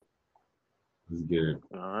Let's get it.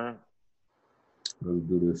 All right. Let's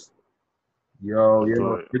do this. Yo, Let's do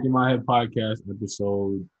yo, it. Picking My Head podcast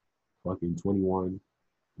episode fucking 21.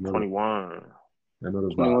 Another, 21. another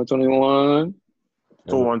vibe. 21, 21.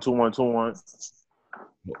 2-1, 2-1, 2-1.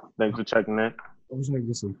 Thanks for checking in. I wish I could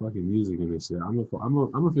get some fucking music in this shit. I'm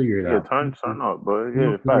gonna figure it Yeah, out. turn up, but I'm yeah,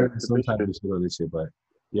 gonna figure facts. out some type of shit on this shit. But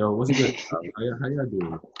yo, what's good? How y'all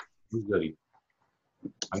doing? What's good?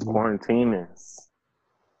 Quarantining.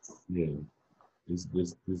 Yeah, this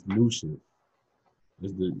new shit.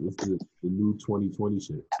 It's the new 2020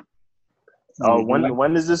 shit.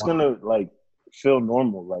 When is this gonna like feel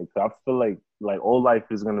normal? Like I feel like old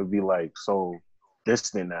life is gonna be like so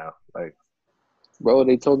distant now. Like Bro,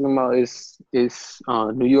 they talking about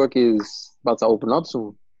New York is about to open up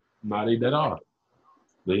soon. Nah, they dead off.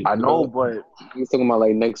 I know, but He's talking about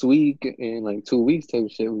like next week and like 2 weeks type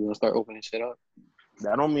of shit. We're gonna start opening shit up.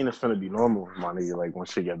 that don't mean it's gonna be normal, my nigga. Like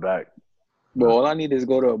once you get back, Bro, all I need is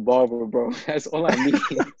go to a barber, bro. That's all I need.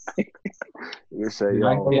 you say,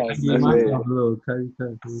 Yeah, yo, I that's gave it. myself a little cut.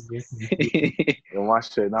 And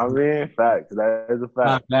watch it. Now, man, facts. That is a Not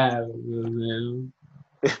fact. bad, man.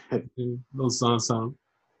 Little song.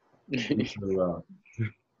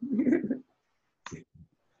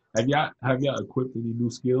 Have y'all equipped any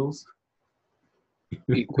new skills?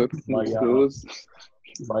 Equipped While skills.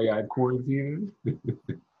 y'all quarantining?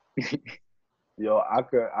 Yo, I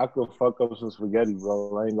could fuck up some spaghetti,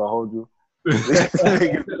 bro. I ain't gonna hold you.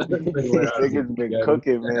 Niggas been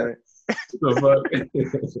cooking, man.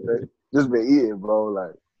 Just been eating, bro.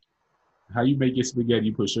 Like How you make your spaghetti?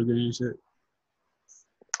 You put sugar in and shit?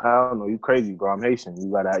 I don't know, you crazy, bro. I'm Haitian. You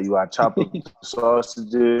gotta chop up the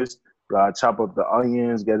sausages. You gotta chop up the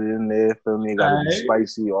onions, get it in there. Feel me? Gotta be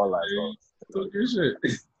spicy, all that, bro. Cook your shit.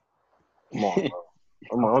 Come on, bro.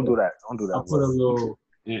 Come on, don't do that. Don't do I that, put a bro. little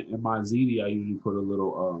in my ziti. I usually put a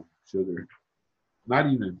little sugar. Not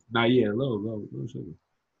yet. A little sugar.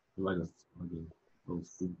 Like a little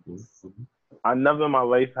spoonful. I never in my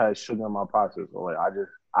life had sugar in my pasta. So like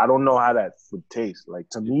I don't know how that would taste. Like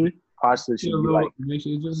to me, pasta should be like make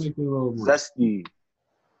it a little more zesty.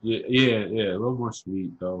 Yeah, a little more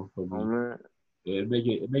sweet though for me. Yeah, make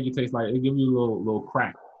it taste like it give you a little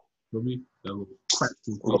crack. For me, that little crack.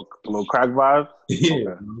 Little crack vibe.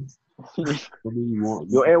 Yeah. Okay. For me, you want.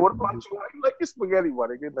 Yo, and what about you? How you like your spaghetti,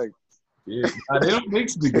 buddy? Get like. Yeah, they don't make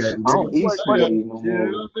spaghetti. I don't eat spaghetti no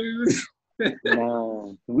more.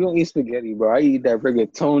 Nah, we don't eat spaghetti, bro. I eat that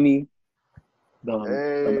rigatoni, them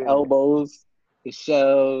elbows, the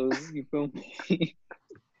shells. You feel me?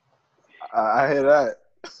 I hear that.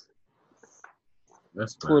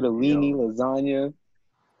 That's tortellini, lasagna.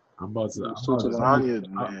 I'm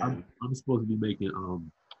supposed to be making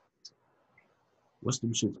what's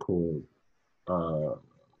them shits called?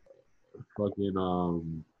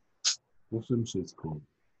 What's them shits called?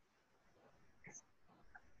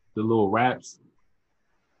 The little wraps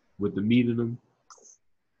with the meat in them.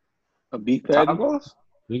 A beef patty? Tacos?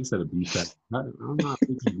 I think it's a beef patty. I'm not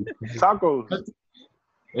thinking tacos.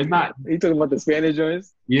 It's not. Are you talking about the Spanish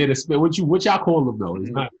joints? Yeah, what y'all call them though?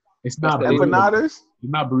 It's not empanadas.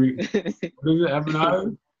 It's not burrito. What is it?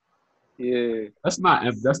 Empanadas? Yeah. That's not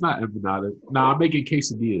empanada. Nah, I'm making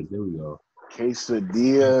quesadillas. There we go.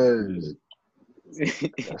 Quesadillas.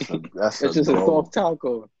 That's just a soft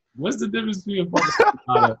taco. What's the difference between a fucking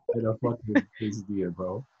empanada and a fucking quesadilla,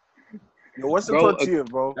 bro? Yo, what's the tortilla,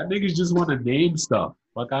 bro? That niggas just want to name stuff.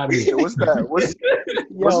 Fuck out of here. What's that? What's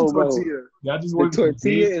the tortilla? Y'all just the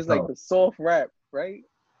tortilla is like the soft wrap, right?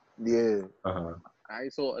 Yeah.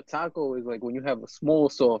 Alright, so a taco is like when you have a small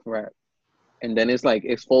soft wrap, and then it's like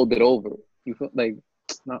it's folded over. You feel like,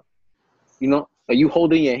 not, you know, like you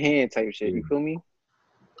holding your hand type shit. You feel me?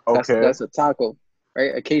 Okay. That's a taco,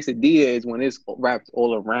 right? A quesadilla is when it's wrapped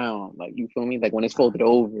all around. Like you feel me? Like when it's folded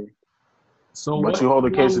over. So, but you hold a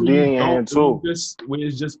quesadilla in your hand too. When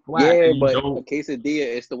it's just flat. Yeah, but a quesadilla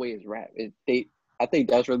is the way it's wrapped. I think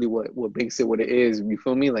that's really what makes it what it is. You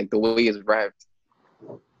feel me? Like the way it's wrapped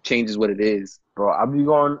changes what it is. Bro, I'll be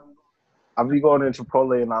going in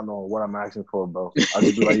Chipotle and I know what I'm asking for, bro. I'll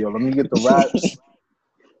just be like, yo, let me get the wraps.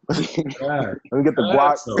 Let me get the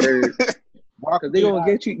guac. Because they gonna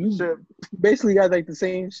get you basically got like the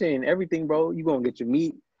same shit and everything, bro. You gonna get your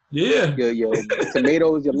meat. Yeah. Your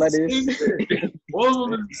tomatoes, your lettuce. All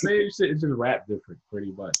of them the same shit. It's just wrapped different,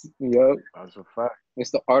 pretty much. Yep. That's a fact.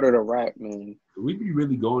 It's the art of the wrap, man. We be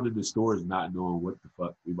really going into stores not knowing what the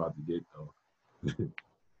fuck we about to get, though.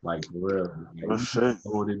 Like, for real. Like,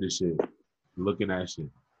 going into shit, looking at shit.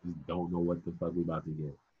 Just don't know what the fuck we about to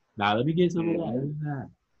get. Nah, let me get some of that.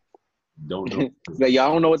 Don't know. Like,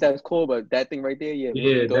 y'all don't know what that's called, but that thing right there, yeah.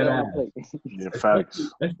 Yeah, throw that on the ass. plate. Yeah,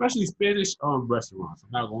 facts. Especially Spanish restaurants.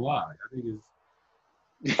 I'm not gonna lie. I think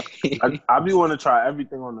it's I be want to try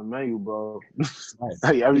everything on the menu, bro. right.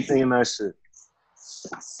 Like everything in that shit.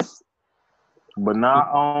 But now,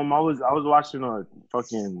 I was watching a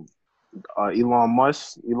fucking Elon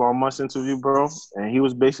Musk interview, bro, and he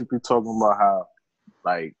was basically talking about how,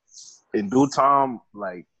 like, in due time,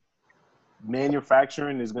 like,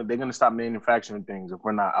 manufacturing they're gonna stop manufacturing things if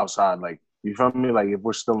we're not outside. Like, you feel me? Like, if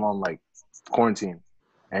we're still on like quarantine,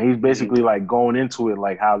 and he's basically like going into it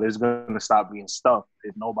like how there's gonna stop being stuff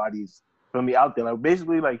if nobody's feel me out there. Like,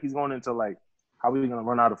 basically, like, he's going into like how we gonna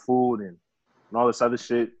run out of food and all this other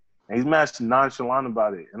shit. And he's mad nonchalant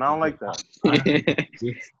about it, and I don't like that.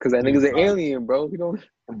 Because that nigga's an alien, bro. He don't.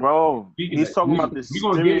 Bro, he's talking about this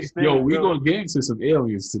serious thing. We gonna get into some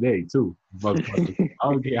aliens today too. Motherfucker. I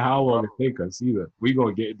don't care how long it take us either. We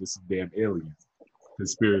gonna get into some damn alien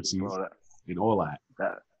conspiracies and all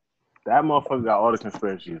that. That motherfucker got all the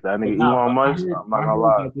conspiracies. That nigga Elon Musk, I'm not gonna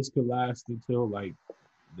lie. That this could last until like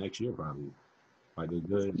next year probably. Like a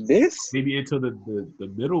good maybe until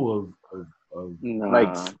the middle of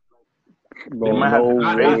like bro, they might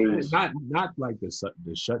have not like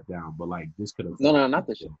the shutdown, but like this could have no, not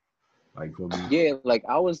the shit. Like for me. Yeah, like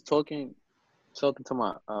I was talking to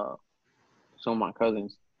my some of my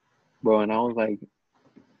cousins, bro, and I was like,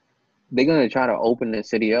 they're gonna try to open the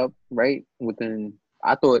city up, right?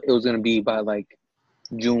 I thought it was gonna be by like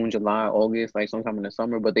June, July, August, like sometime in the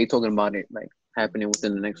summer, but they talking about it like happening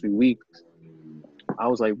within the next few weeks. I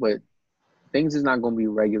was like, but things is not gonna be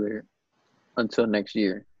regular until next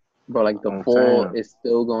year, bro. Like the fall is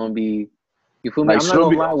still gonna be. You feel me? Like, I'm not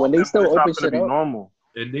gonna lie. When they still open shit up, normal.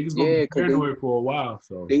 And niggas gonna be paranoid for a while,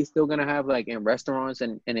 so they still gonna have like in restaurants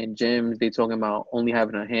and in gyms. They talking about only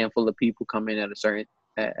having a handful of people come in at a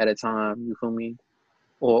time. You feel me?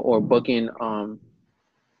 Or booking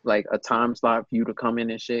like a time slot for you to come in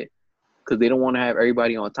and shit, because they don't want to have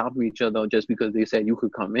everybody on top of each other just because they said you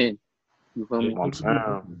could come in. You feel me?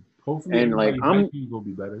 Hopefully, and like gonna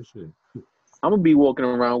be better. Shit. I'm gonna be walking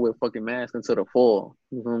around with fucking masks until the fall.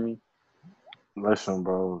 You feel me? Listen,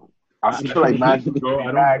 bro. I feel like not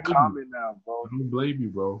common now, bro. I don't blame you,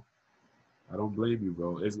 bro. I don't blame you,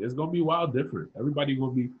 bro. It's gonna be wild different. Everybody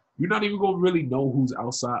gonna be. You're not even gonna really know who's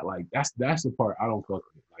outside. Like that's the part I don't fuck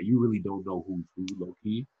with. Like you really don't know who's who, low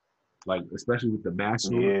key. Like especially with the masks,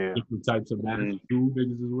 different types of masks too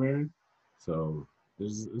niggas is wearing. So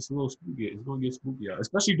it's a little spooky. It's gonna get spooky out,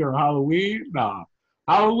 especially during Halloween. Nah,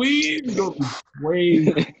 Halloween is gonna be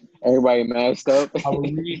crazy. Everybody masked up.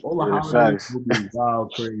 Halloween, all the holidays will be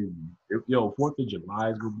wild, crazy. 4th of July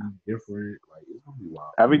is gonna be different. Like it's gonna be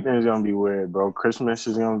wild. Everything's gonna be weird, bro. Christmas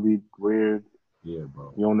is gonna be weird. Yeah,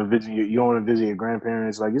 bro. You want to visit your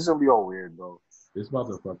grandparents. Like it's gonna be all weird, bro. It's about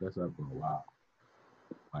to fuck us up for a while.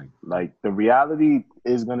 Like the reality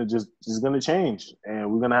is gonna gonna change,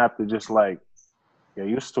 and we're gonna have to just like get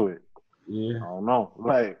used to it. Yeah. I don't know.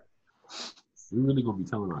 Like we really gonna be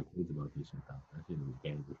telling our kids about this shit. That shit is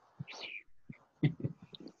dangerous.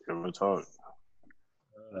 Never talk.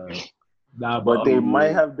 But they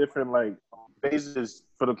might have different like phases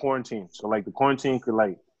for the quarantine. So like the quarantine could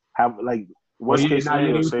like have like worst case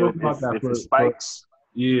scenario. Say if it spikes.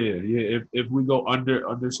 If we go under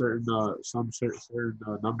certain some certain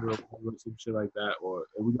number of some shit like that, or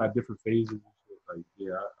we got different phases. Like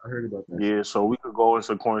I heard about that. Yeah, so we could go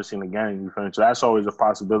into quarantine again. You feel me? So that's always a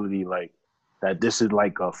possibility. Like that, this is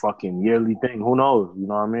like a fucking yearly thing. Who knows? You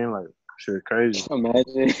know what I mean? Like shit, crazy.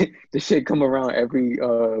 Imagine this shit come around every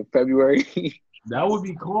February. That would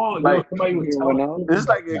be cool. Like this is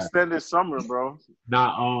like extended summer, bro.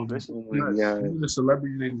 Nah, the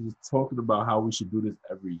celebrity niggas was talking about how we should do this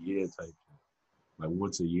every year type thing. Like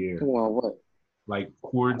once a year. Well, what? Like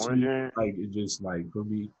quarantine. Like it just like for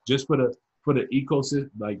me, just for the ecosystem,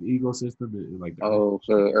 like the ecosystem and like for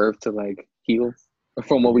the earth to like heal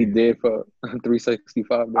from what we did for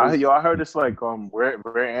 365 days. I heard it's like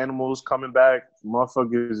rare animals coming back.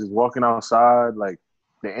 Motherfuckers is walking outside like.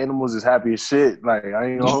 The animals is happy as shit. Like,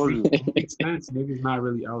 I ain't gonna hold you. It makes sense. Niggas not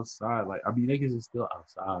really outside. Like, I mean, niggas is still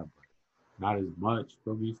outside, but not as much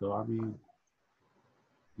for me. So, I mean,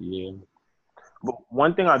 yeah. But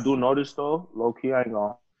one thing I do notice, though, low-key, I ain't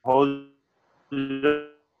gonna hold you,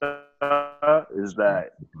 is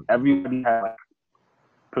that everybody has like,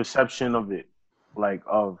 perception of it. Like,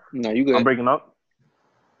 No, you good. I'm breaking up?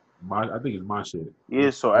 I think it's my shit.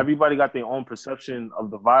 Yeah, so everybody got their own perception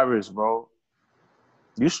of the virus, bro.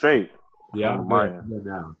 You straight. Yeah, I'm good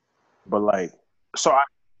now. But like,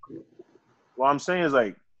 what I'm saying is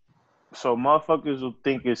like, So motherfuckers will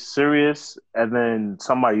think it's serious, and then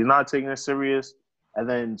somebody's not taking it serious, and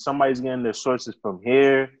then somebody's getting their sources from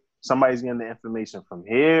here, somebody's getting the information from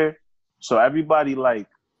here. So everybody like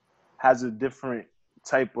has a different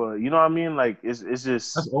type of, you know what I mean? Like it's That's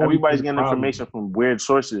just always been everybody's a getting problem. information from weird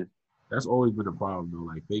sources That's always been a problem though,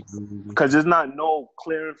 like fake news and because shit. there's not no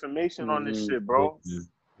clear information on this Mhm. shit, Yeah, bro.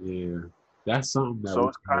 yeah. That's something that So we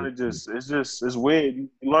it's kind can't. of just it's weird. You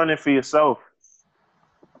learn it for yourself.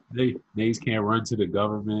 They just can't run to the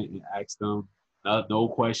government and ask them no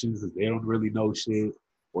questions because they don't really know shit,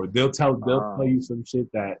 or they'll tell you some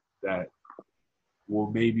shit that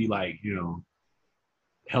will maybe like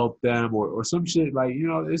help them or some shit like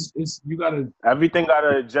it's you gotta Everything got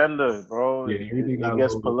an agenda, bro. yeah everything It got a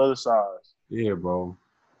gets little politicized. yeah bro.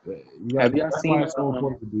 You got Have y'all that's why seen it's so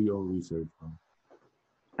important to do your own research, bro.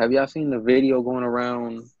 Have y'all seen the video going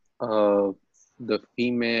around of the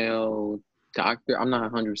female doctor? I'm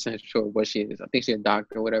not 100% sure what she is. I think she's a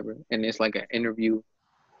doctor or whatever. And it's like an interview,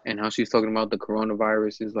 and how she's talking about the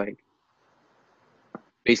coronavirus is like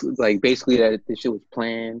basically that this shit was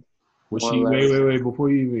planned, Was more she or less. wait before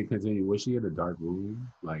you even continue? Was she in a dark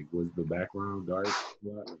room? Like was the background dark?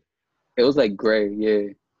 What? It was like gray, yeah.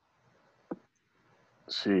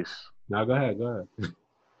 Jeez. Now go ahead.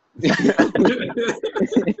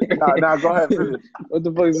 Nah, go ahead, finish. What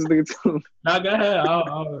the fuck is this nigga talking? Now go ahead.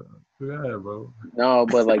 Go ahead, bro. No,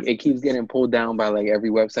 but like it keeps getting pulled down by like every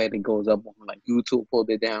website that goes up on. Like YouTube pulled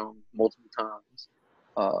it down multiple times.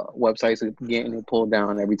 Websites are getting it pulled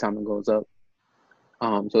down every time it goes up.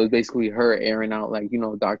 So it's basically her airing out like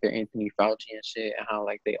Dr. Anthony Fauci and shit, and how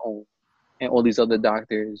like they own, and all these other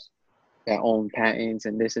doctors that own patents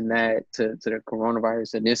and this and that to the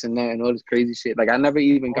coronavirus and this and that and all this crazy shit. Like I never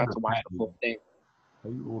even On got a to watch the patent. full thing. How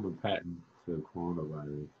you own a patent to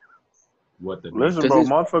coronavirus? What the name? Listen, Cause bro,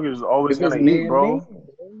 motherfuckers is always it's gonna eat, man made. bro.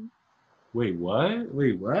 Wait, what?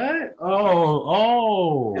 Wait, what?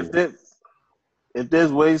 Oh. If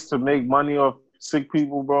there's ways to make money off sick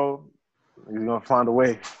people, bro, he's gonna find a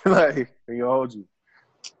way. Like he gonna hold you.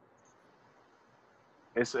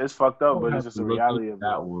 It's fucked I up, would but it's have just to a look reality into of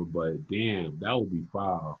that it. one, but damn, that would be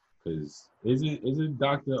foul. Cause isn't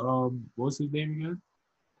Doctor what's his name again?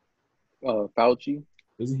 Fauci.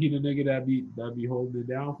 Isn't he the nigga that be holding it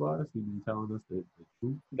down for us? He be telling us the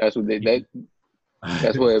truth. That's what He-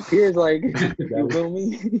 that's what it appears like. You that, feel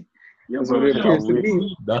me? yo, That's what bro, it Nah, appears to don't we be.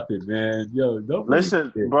 believe nothing, man. Yo, don't believe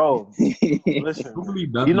listen, it. bro. Listen, Don't believe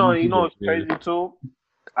you nothing know, you you know hear, what's man. crazy too?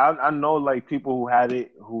 I know like people who had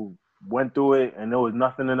it, who went through it, and there was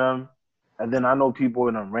nothing in them, and then I know people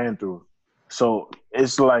in them ran through it. So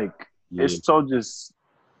it's like Yeah. it's so just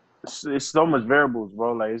it's so much variables,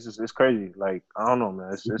 bro. Like it's crazy. Like I don't know,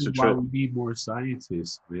 man. This It's is a why trip. we need more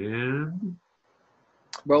scientists, man.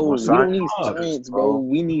 Bro, More we don't need scientists, science, bro. bro.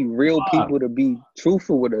 We need real Fuck. people to be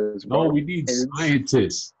truthful with us, No, bro. we need It's,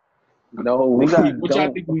 scientists. no, We we got Which I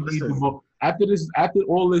don't. think we need the listen. most after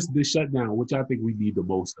all this shutdown. Which I think we need the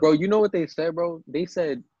most of. Bro, you know what they said, bro? They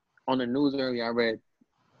said on the news earlier, I read,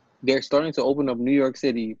 they're starting to open up New York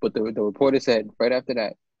City, but the reporter said right after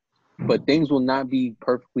that, but things will not be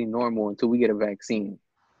perfectly normal until we get a vaccine.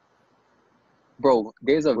 Bro,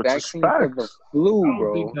 there's a Which is vaccine for the facts. flu, I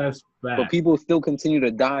don't think bro, that's but fact. people still continue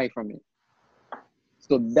to die from it.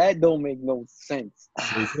 So that don't make no sense.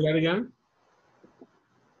 Wait, say that again.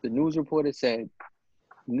 The news reporter said,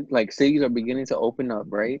 like, cities are beginning to open up,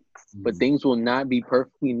 right? But things will not be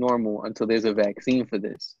perfectly normal until there's a vaccine for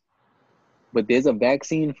this. But there's a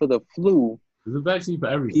vaccine for the flu. There's a vaccine for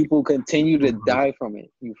everything. People continue to die from it.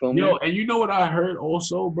 You feel me? Yo, and you know what I heard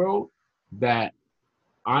also, bro? That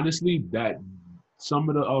honestly, that some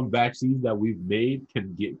of the vaccines that we've made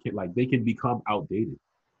can they can become outdated.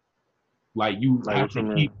 Like you Like have what you to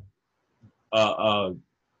mean? keep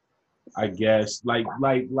I guess like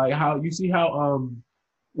how you see how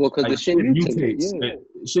Well, because like the shit shit mutates. mutates. Yeah.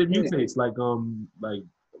 Shit Yeah. mutates like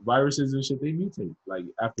viruses and shit. They mutate like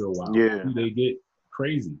after a while. Yeah. They get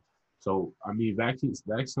crazy. So I mean,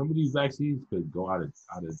 some of these vaccines could go out of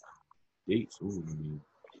date soon. I mean,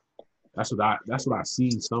 that's what I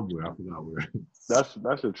seen somewhere. I forgot where.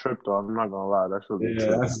 That's a trip though. I'm not gonna lie. That's really a Yeah,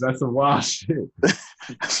 trip. that's some wild shit.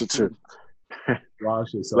 That's a trip. Wild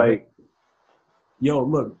shit. So Like yo,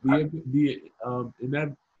 look, the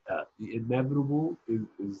inevitable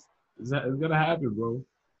is gonna happen, bro.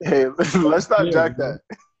 hey, let's not Yeah, jack that.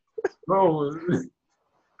 bro.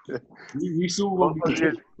 We soon gonna be Motherfuckers,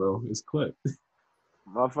 clipped, bro. It's clipped.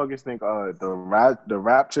 motherfuckers think the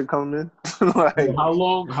rapture coming. Yo, Like how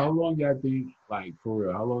long y'all think, like for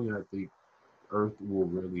real, how long y'all think Earth will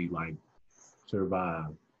really like survive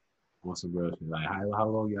on some real shit? Like how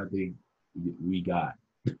long y'all think we got?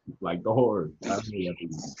 Like the horror. I mean,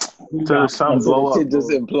 we Till the got, sun So blow that shit up, just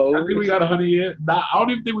bro. I think we implodes. got 100 years. Nah, I don't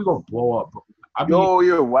even think we're gonna blow up. Bro. I mean, Yo,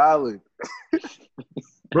 you're wildin'.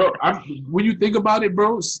 bro, when you think about it,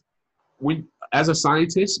 bro, when as a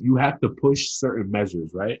scientist, you have to push certain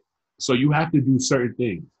measures, right? So you have to do certain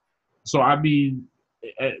things. So I mean,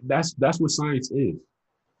 that's what science is.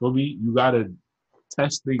 For me, you gotta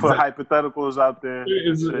test things. Put hypotheticals out there.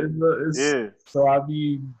 It's, Shit. it's, it's, Yeah. so I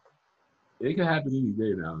mean, it can happen any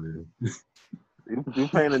day now, man. You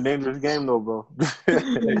playing a dangerous game though, bro.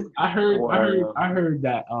 I Wow. heard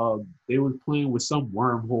that they was playing with some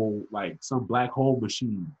wormhole, like some black hole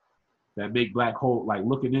machine that make black hole, like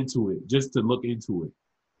looking into it just to look into it,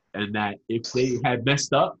 and that if they had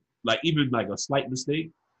messed up, like even like a slight mistake,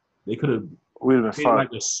 they could have We'd have been made like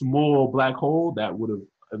fucked. a small black hole that would have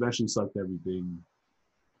eventually sucked everything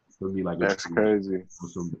for me, like a That's tree crazy. or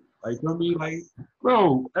something. Like for me, like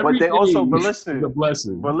bro, But every they day also, but is a listen,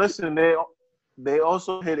 blessing. they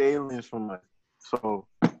also hit aliens from us. So,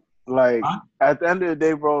 like, Huh? at the end of the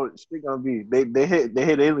day, bro, shit gonna be they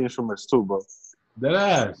hit aliens from us too, bro. That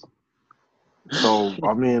ass. So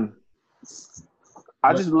I mean,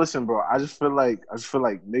 I But just listen, bro. I just feel like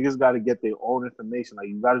niggas got to get their own information. Like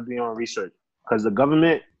you got to do your own research because the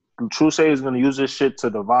government, the true say, is gonna use this shit to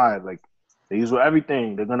divide. Like they use with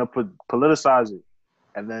everything. They're gonna politicize it,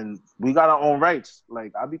 and then we got our own rights.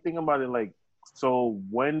 Like I be thinking about it, like so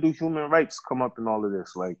when do human rights come up in all of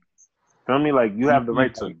this? Like feel me? Like you have the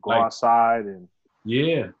right to go like outside and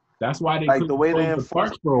yeah, that's why they like the couldn't way they close the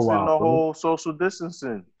parks enforcing for a while, the bro. whole social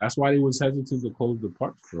distancing. That's why they was hesitant to close the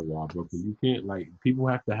parks for a while, bro. Because you can't like people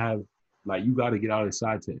have to have like you got to get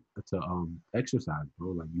outside to exercise, bro.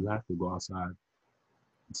 Like you have to go outside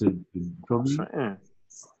to for me. Man.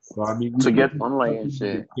 So I mean, To you get, can't Sunlight tell and people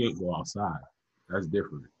shit. they can't go outside. That's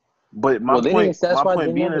different. but Well, they didn't. That's my why they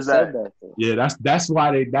point being never is said that that. Shit. Yeah, that's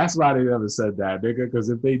why they never said that, nigga. Because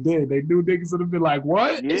if they did, they knew niggas would have been like,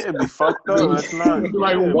 "What?" yeah, it'd be fucked up. That's not, They'd be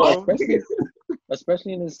like, yeah, Bro, "What?" bro.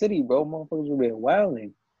 especially in the city, bro. Motherfuckers will be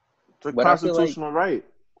wilding. It's a But I feel like, constitutional right.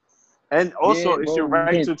 And yeah, also, it's your bro, you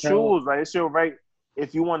right can't to tell. choose. Like, it's your right.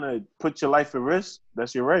 If you want to put your life at risk,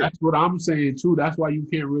 that's your right. That's what I'm saying too. That's why you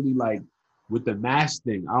can't really like with the mask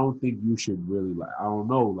thing. I don't think you should really like. I don't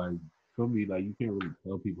know. Like for me, like you can't really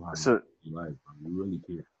tell people how to It's live a, their life. You really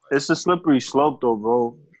can't. it's a slippery slope, though,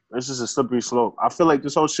 bro. It's just a slippery slope. I feel like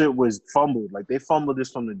this whole shit was fumbled. Like, they fumbled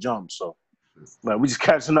this from the jump. So, like, we just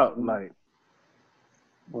catching up. Like,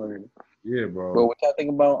 Word. Yeah, Bro, bro. what y'all think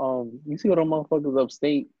about you see all them motherfuckers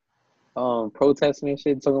upstate protesting and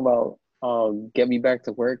shit, talking about get me back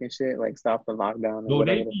to work and shit, like stop the lockdown and No,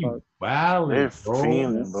 whatever they the be fuck. they're wilding, bro.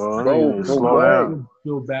 fiending, bro. Them Bro, niggas need to but slow what? down.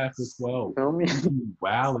 Feel bad for 12. Feel me? They be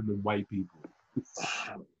wilding them white people.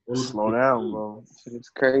 Slow down, bro. It's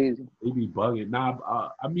crazy. They be bugging. Nah,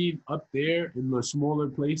 I mean, up there in the smaller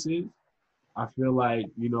places, I feel like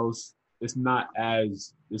it's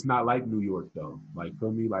not like New York though. Like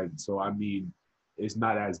for me, like so. I mean, it's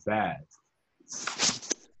not as bad.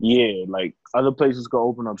 Yeah, like, other places could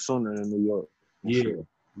open up sooner than New York. Yeah.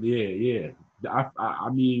 I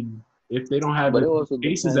mean, if they don't have But as it many also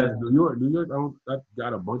cases as depends. New York, I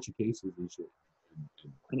got a bunch of cases and shit.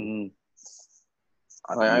 Mhm.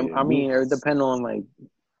 Yeah, Like I mean, it depends on like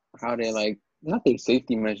how they like not their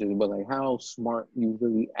safety measures, but like how smart you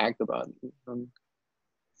really act about it. You feel me?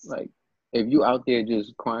 Like if you out there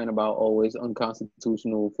just crying about oh it's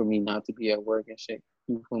unconstitutional for me not to be at work and shit,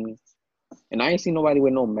 you feel me? And I ain't seen nobody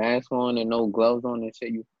with no mask on and no gloves on and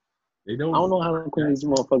shit. They I don't. don't know how clean these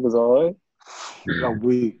motherfuckers are. I'm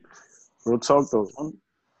weak. Real talk, though.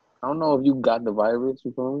 I don't know if you got the virus,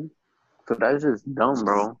 you feel me? So that's just dumb,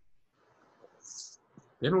 bro.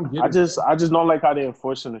 They don't get I it. just don't like how they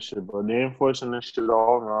enforcing this shit, bro. They enforcing this shit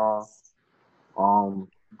all wrong.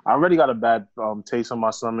 I already got a bad taste in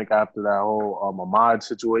my stomach after that whole Ahmad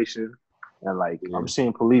situation, and like Yeah. I'm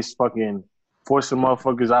seeing police fucking forcing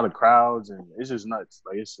motherfuckers out of crowds, and it's just nuts.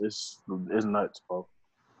 Like it's nuts, bro.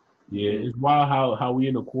 Yeah, it's wild how we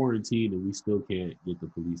in a quarantine and we still can't get the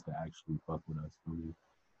police to actually fuck with us. I mean,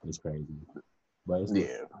 it's crazy. But it's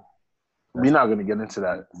Yeah, we're not gonna get into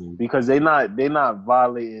that because they not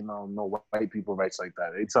violating no white people rights like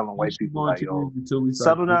that. They telling white people like, yo, until we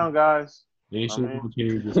start settle down, guys. Ain't I shit mean, gonna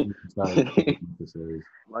change until we start necessary.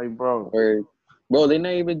 like, bro, Or, bro, they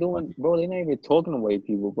not even doing, bro. They not even talking to white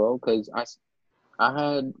people, bro. Cause I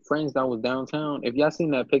had friends that was downtown. If y'all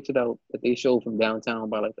seen that picture that they showed from downtown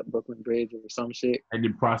by like the Brooklyn Bridge or some shit, And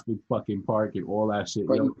then Prospect fucking Park and all that shit,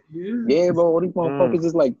 bro, yo. yeah, bro. All these motherfuckers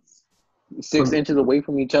is like 6 inches away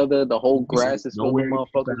from each other. The whole grass is filled with nowhere to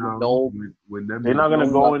get motherfuckers with down no. when them They're not gonna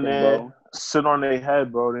No go in nothing, there, bro. sit on their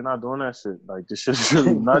head, bro. They're not doing that shit. Like this shit's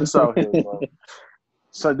really nuts out here, bro.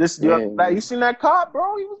 So Yeah, like, you seen that cop,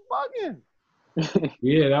 bro? He was bugging.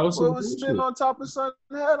 Yeah, that was Boy some was bullshit. sitting on top of son's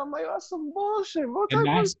head. I'm like, that's some bullshit, bro. And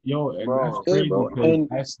that's and Bro. that's crazy Yeah, bro. because And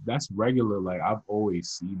that's regular. Like I've always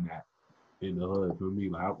seen that in the hood for me.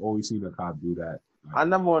 Like I've always seen a cop do that. Like, I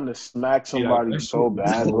never wanted to smack yeah, somebody that so shit was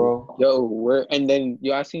bad, so- bro. yo, and then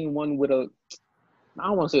I seen one with I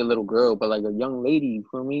don't want to say a little girl, but like a young lady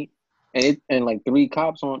for me, and like 3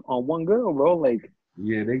 cops on one girl, bro. Like,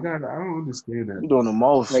 Yeah, they got. I don't understand that. You doing the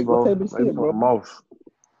most, Like, bro. what type of They shit, doing bro? the most.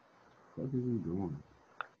 What is he doing?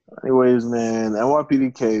 Anyways, man,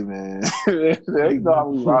 NYPDK, man. They know how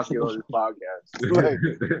we rock it on this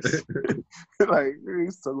podcast. Like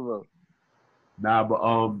he's talking about. Nah,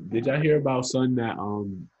 but did y'all hear about son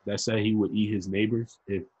that said he would eat his neighbors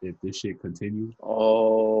if this shit continues?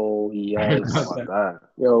 oh yes, Oh my God.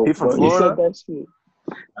 yo, He from bro, you Florida? said that shit.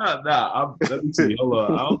 Let me see. Hold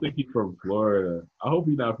on. I don't think he's from Florida. I hope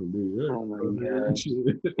he's not from New York. Oh my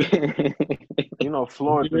You know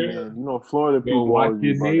Florida, Yeah. man. You know Florida Yo, people watch always be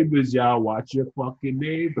your bugging. neighbors, y'all. Watch your fucking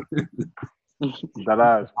neighbors. That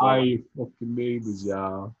ass, bro. Eye your fucking neighbors,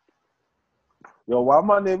 y'all. Yo, why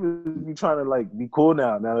my neighbors be trying to like be cool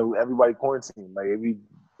now? Now that everybody quarantined, like it be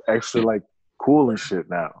extra like cool and shit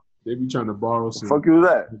now. They be trying to borrow some Fuck you with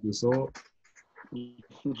that. salt.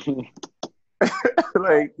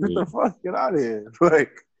 Like, what the fuck? Get out of here.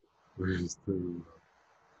 Like,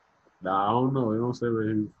 Nah, I don't know. They don't say where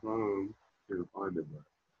he's from. Can't find it, but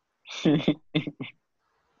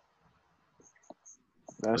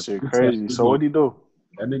that shit crazy. So what'd he do?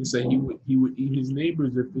 that nigga said he would eat his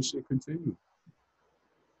neighbors if this shit continued.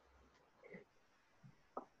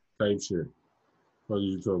 Type shit. What are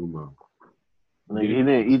you talking about? Nigga, he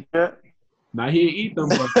didn't eat that? Nah, he didn't eat them,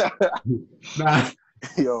 but nah,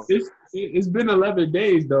 Yo, it's been 11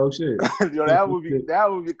 days though. Shit. yo, that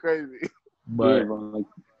would be crazy. But Yeah, bro, like,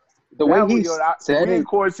 the way he said we in it,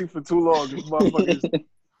 quarantine for too long. This motherfucker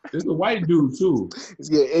it's a white dude too. is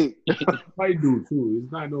getting ate. White dude too.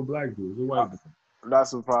 It's not no black dude. It's a white dude. Not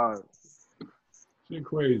surprised. Shit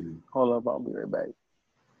crazy. hold up, I'll be right back.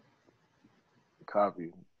 Copy.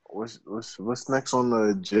 What's next on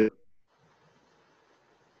the jet?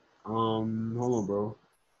 Hold on, bro.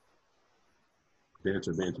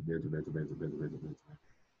 Banter.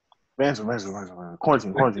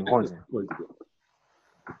 Quarantine.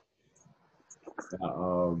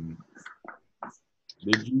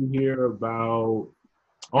 Did you hear about?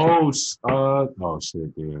 Oh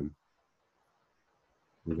shit, damn.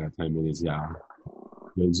 We got 10 minutes, y'all.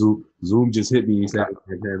 Yo, Zoom just hit me. He said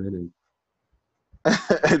 10 minutes.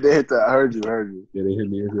 They hit that. I heard you. Yeah, they hit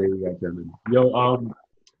me and said we got 10 minutes. Yo,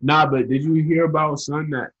 nah, but did you hear about son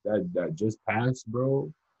that just passed,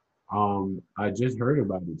 bro? I just heard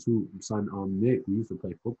about it too. Son, Nick, we used to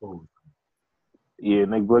play football. Yeah,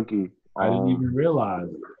 Nick Blicky. I didn't even realize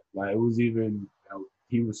it. Like it was even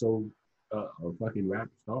he was so a fucking rap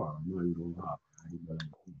star. I'm not even gonna lie.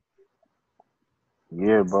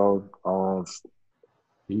 Yeah, bro.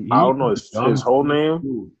 He I don't know dumb his whole shit, name.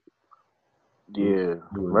 too. Yeah.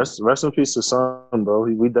 Rest in peace to son, bro.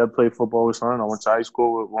 We did play football with son. I went to high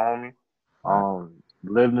school with my homie.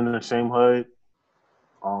 Lived in the same hood.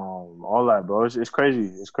 All that, bro. It's crazy.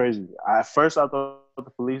 It's crazy. At first I thought the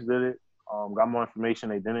police did it. Got more information,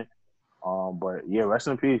 they didn't. But yeah, rest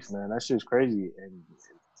in peace, man. That shit's crazy. And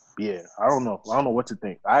yeah, I don't know what to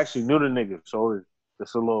think. I actually knew the nigga, so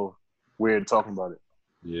it's a little weird talking about it.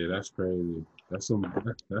 Yeah, that's crazy. That's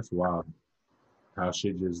wild. How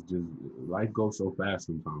shit just life goes so fast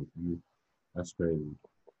sometimes. That's crazy.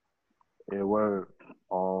 Yeah, word.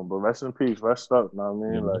 But rest in peace. Rest up, know what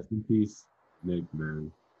I mean? Yeah, Like, rest in peace, Nick,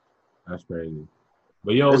 man. That's crazy.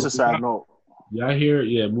 But yo, it's a sad note. Y'all hear?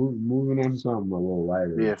 Yeah, moving on to something a little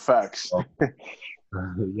lighter. Yeah, facts.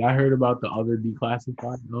 Y'all heard about the other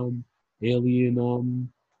declassified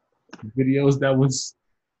alien videos that was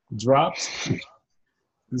dropped?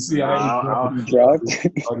 The CIA Dropped.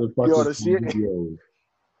 other Yo, fucking the CIA videos.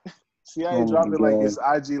 CIA dropped it like it's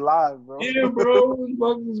IG Live, bro. Yeah, bro. What the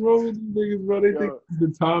fuck is wrong with these niggas, bro? They think it's the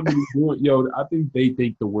time to be doing. Yo, I think they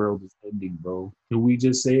think the world is ending, bro. Can we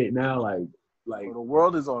just say it now? Like Bro, the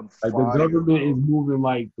world is on fire. the government bro. is moving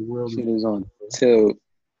like the world Shit is is on tilt.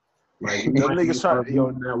 like Them niggas trying to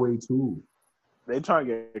moving that way too. They trying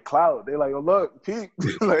to get clout. They like, oh look, peep.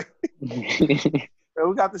 Like, hey,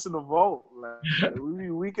 we got this in the vault. Like,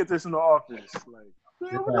 we get this in the office. Like,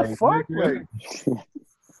 man, what the fuck? Like,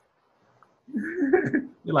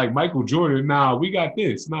 You're like Michael Jordan. Nah, we got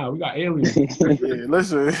this. Nah, we got aliens. yeah,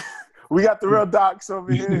 listen, We got the real docs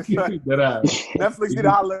over here. Netflix need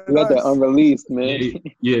to holler We got at that us. unreleased, man.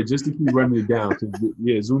 Yeah, just to keep running it down.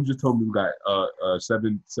 Zoom just told me we got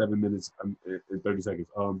 7 minutes and 30 seconds.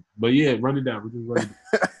 But yeah, run it down. We're just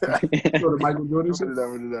running it down. So the Michael Jordan shit?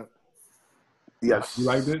 Run it down. Yes. You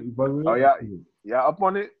liked it? You fuck with it? Oh yeah. Yeah, up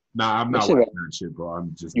on it. Nah, I'm not watching that shit, bro.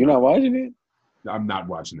 I'm just. You're not watching it? I'm not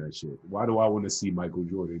watching that shit. Why do I want to see Michael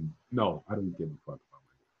Jordan? No, I don't give a fuck.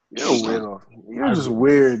 You're weird. You're just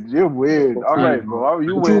weird. You're weird. All right, bro.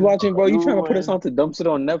 You what you watching, bro? You trying to put us on to dumps it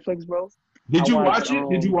on Netflix, bro? Did you watch it?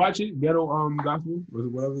 Did you watch it? Ghetto Gospel? Was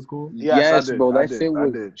it whatever it's called? Yes, bro. That shit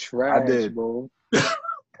was trash, bro.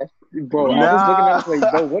 Bro, Nah. I was looking at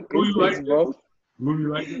it like, bro, what is this, bro? Movie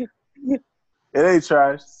like it? It ain't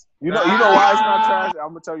trash. You know why it's not trash? I'm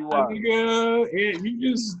gonna tell you why. Nigga,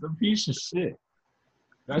 you just a piece of shit.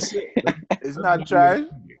 That's it. It's not trash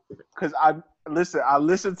because I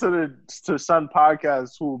listen to Sun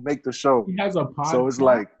podcasts who make the show. He has a podcast. So it's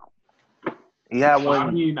like he had one.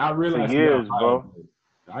 I mean, I realized for years, bro.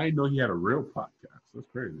 I didn't know he had a real podcast. That's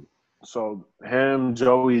crazy. So him,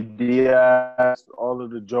 Joey Diaz, all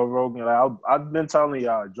of the Joe Rogan. Like, I've been telling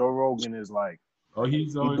y'all, Joe Rogan is like,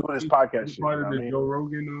 he's doing his podcast he's shit. part of the Joe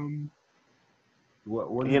Rogan.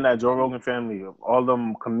 What he in that Joe Rogan family, all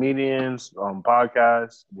them comedians,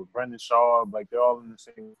 podcasts with Brendan Shaw, like they're all in the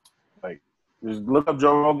same. Like, just look up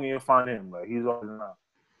Joe Rogan, you'll find him. Like he's always around.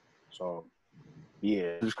 So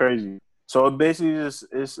yeah, it's crazy. So it basically just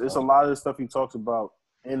it's a lot of the stuff he talks about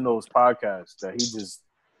in those podcasts that he just.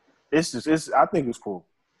 I think it's cool.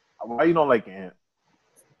 Why you don't like it?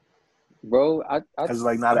 Bro, Because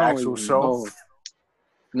like not an actual show. Know.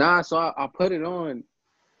 Nah, so I put it on,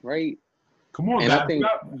 right? Come on, and guys. I think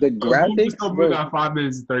the graphics. We got 5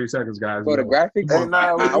 minutes and 30 seconds, guys. Bro, the graphics. Hey,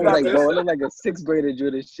 I was like, bro, it looked like a 6th grader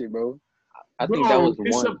drew this shit, bro. I think that was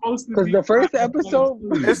one. Because the first episode,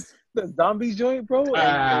 the zombie joint, bro.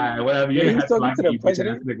 Whatever. Yeah, he's talking to the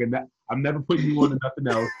president. I'm never putting you on to nothing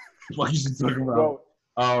else. What you talking about?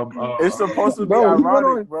 It's supposed to be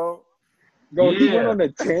ironic, bro. Bro, he went on a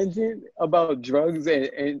tangent about drugs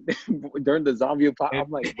and during the zombie apocalypse.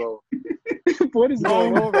 I'm like, bro, what is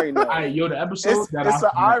going on right now? The episode it's an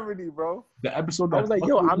irony, bro. The episode that I was like,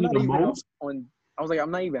 yo, I'm not even on. I was like,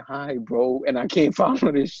 I'm not even high, bro, and I can't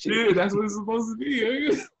follow this shit. Yeah, that's what it's supposed to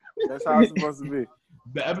be. That's how it's supposed to be.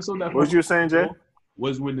 The episode that what you saying, Jay?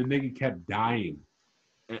 Was when the nigga kept dying,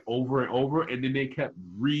 and over, and then they kept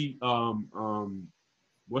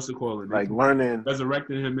what's it called? Like learning,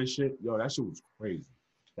 resurrecting him and shit. Yo, that shit was crazy.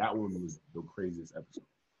 That one was the craziest episode.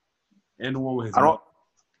 And the one with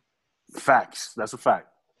his facts. That's a fact.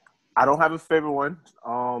 I don't have a favorite one.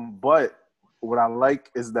 But what I like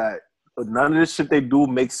is that none of the shit they do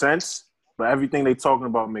makes sense, but everything they talking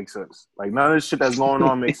about makes sense. Like none of the shit that's going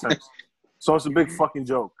on makes sense. So it's a big fucking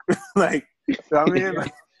joke. Like, you know what I mean?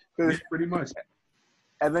 Like, pretty much.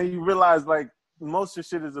 And then you realize like most of the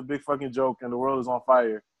shit is a big fucking joke and the world is on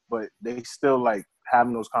fire, but they still like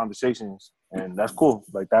having those conversations, and that's cool.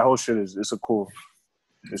 Like that whole shit it's cool.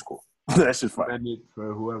 That shit's fun.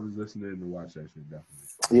 For whoever's listening to watch that shit,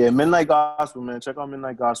 definitely. Yeah, Midnight Gospel, man. Check out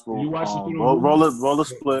Midnight Gospel. You watched it roll a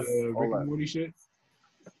split. Rick and Morty shit?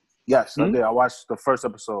 Yes, I did. I watched the first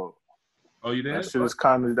episode. Oh, you did? That shit is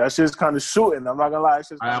kind of shooting. I'm not gonna lie.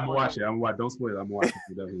 I'm gonna watch it. Don't spoil it. I'm gonna watch it.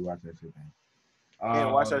 Definitely watch that shit, man.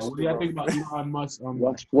 Watch that shit. What do you think about Elon Musk?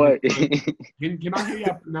 Watch what? Can I hear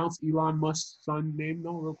you pronounce Elon Musk's son name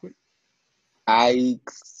though, real quick? AEX12,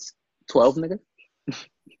 nigga.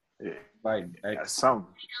 Yeah, like some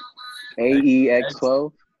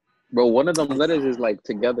AEX12. Bro, one of them letters is like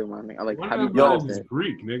together, man. I like how do you pronounce that?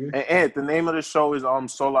 Greek, nigga. And the name of the show is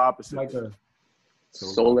Solar Opposites. Like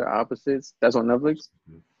Solar Opposites. That's on Netflix.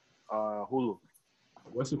 Hulu.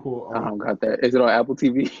 What's it called? I don't got that. Is it on Apple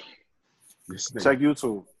TV? Check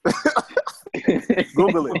YouTube.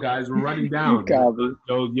 Google it, guys. We're running down. Yo,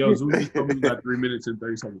 Zoomy told me we got 3 minutes and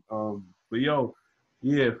 30 seconds. But yo,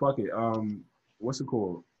 yeah, fuck it. What's it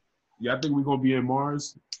called? Yeah, I think we're gonna be in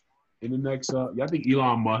Mars in the next. I think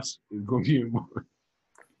Elon Musk is gonna be in Mars.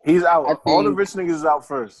 He's out. All the rich niggas is out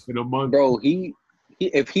first in a month, bro. He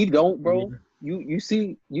if he don't, bro. You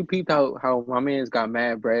peeped how my man's got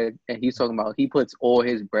mad bread, and he's talking about he puts all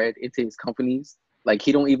his bread into his companies. Like,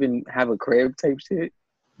 he don't even have a crib type shit.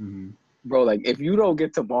 Mm-hmm. Bro, like, if you don't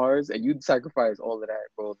get to Mars and you sacrifice all of that,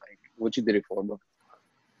 bro, like, what you did it for, bro?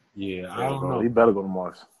 Yeah, I don't know. He better go to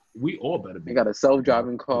Mars. We all better be. They got a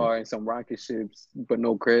self-driving car and some rocket ships, but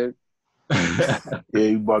no crib. Yeah,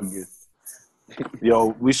 you bugging.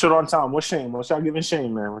 Yo, we shit on time. What's Shane? What y'all giving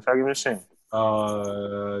Shane, man? What y'all giving Shane?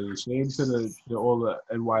 Shane to all the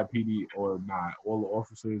NYPD or not, all the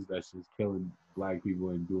officers that's just killing black people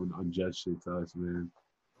and doing unjust shit to us, man.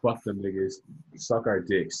 Fuck them niggas. Suck our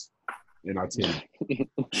dicks and our titties.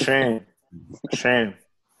 Shame.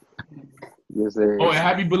 Yes, sir. Oh, and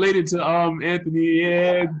happy belated to Anthony.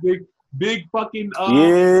 Yeah, big fucking Yeah.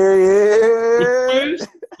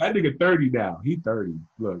 That nigga 30 now. He 30.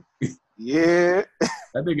 Look. Yeah.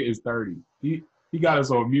 That nigga is 30. He got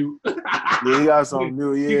us on mute. Yeah, he got us on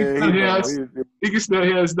mute. Yeah. He can still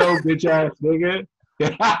hear us though, bitch ass nigga.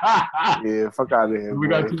 Yeah, fuck out of here. We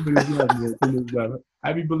boy. got 2 minutes left, man. 2 minutes left.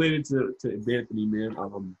 Happy belated to Anthony, man.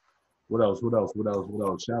 What else? Shout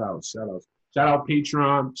out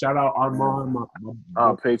Patreon. Shout out Armand, my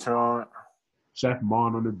Patreon. Chef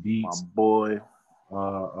Mon on the My beats. boy.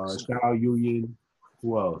 Shout out Union.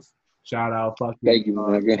 Who else? Shout out fucking. Thank you,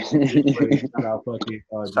 nigga. Shout out fucking.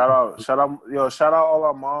 Shout out all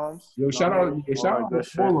our moms. Yo, shout out all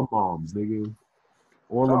the moms, nigga.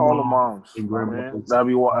 All the moms and grandmothers. That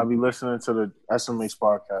be listening to the SMH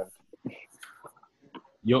podcast.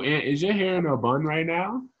 Yo, Aunt, is your hair in a bun right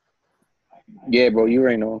now? Yeah, bro, you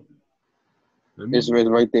already know. It's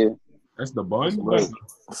right there. That's the bun.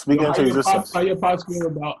 Speaking into existence. How your pops feel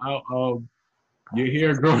about your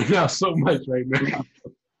hair growing out so much right now?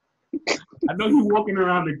 I know you walking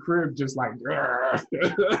around the crib just like.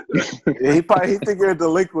 Yeah, he think you're a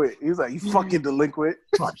delinquent. He's like, you fucking delinquent.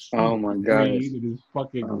 Oh my god.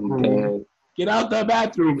 Get out the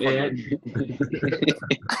bathroom, Ed.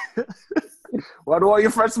 Why do all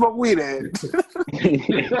your friends smoke weed, Ed?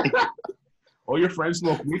 All your friends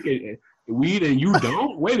smoke weed and you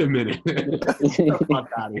don't? Wait a minute. Get the fuck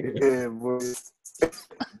out of here. Yeah, boy.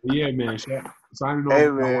 Yeah, man. Signing off. Hey,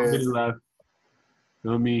 man. 1 minute man. left. You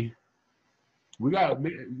know what I mean? We got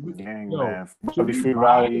Gang, yo, man. should we Free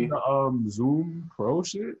buy Rally. the Zoom Pro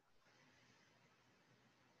shit?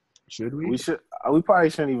 Should we? We should. We probably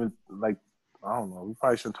shouldn't even I don't know. We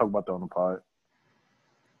probably shouldn't talk about that on the pod.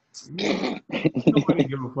 Nobody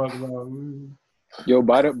give a fuck about it. Yo,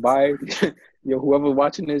 buy. Yo, whoever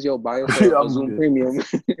watching this, buy us a Zoom Premium.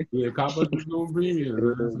 Yeah, cop us the Zoom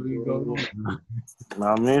Premium. That's what you go.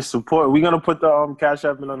 Nah, I mean, support. We're gonna put the Cash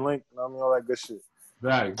App in the link. I mean, all that good shit.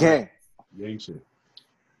 Right. Gang. Gang shit.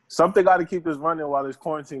 Something got to keep this running while this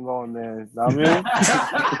quarantine going, man. Know what I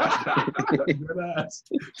mean?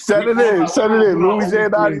 Send it in. Louis J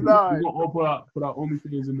 99. We're gonna put our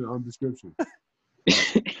OnlyFans in the description.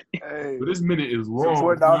 Hey, but this minute is long.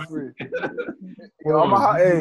 support not free. Yo, hey.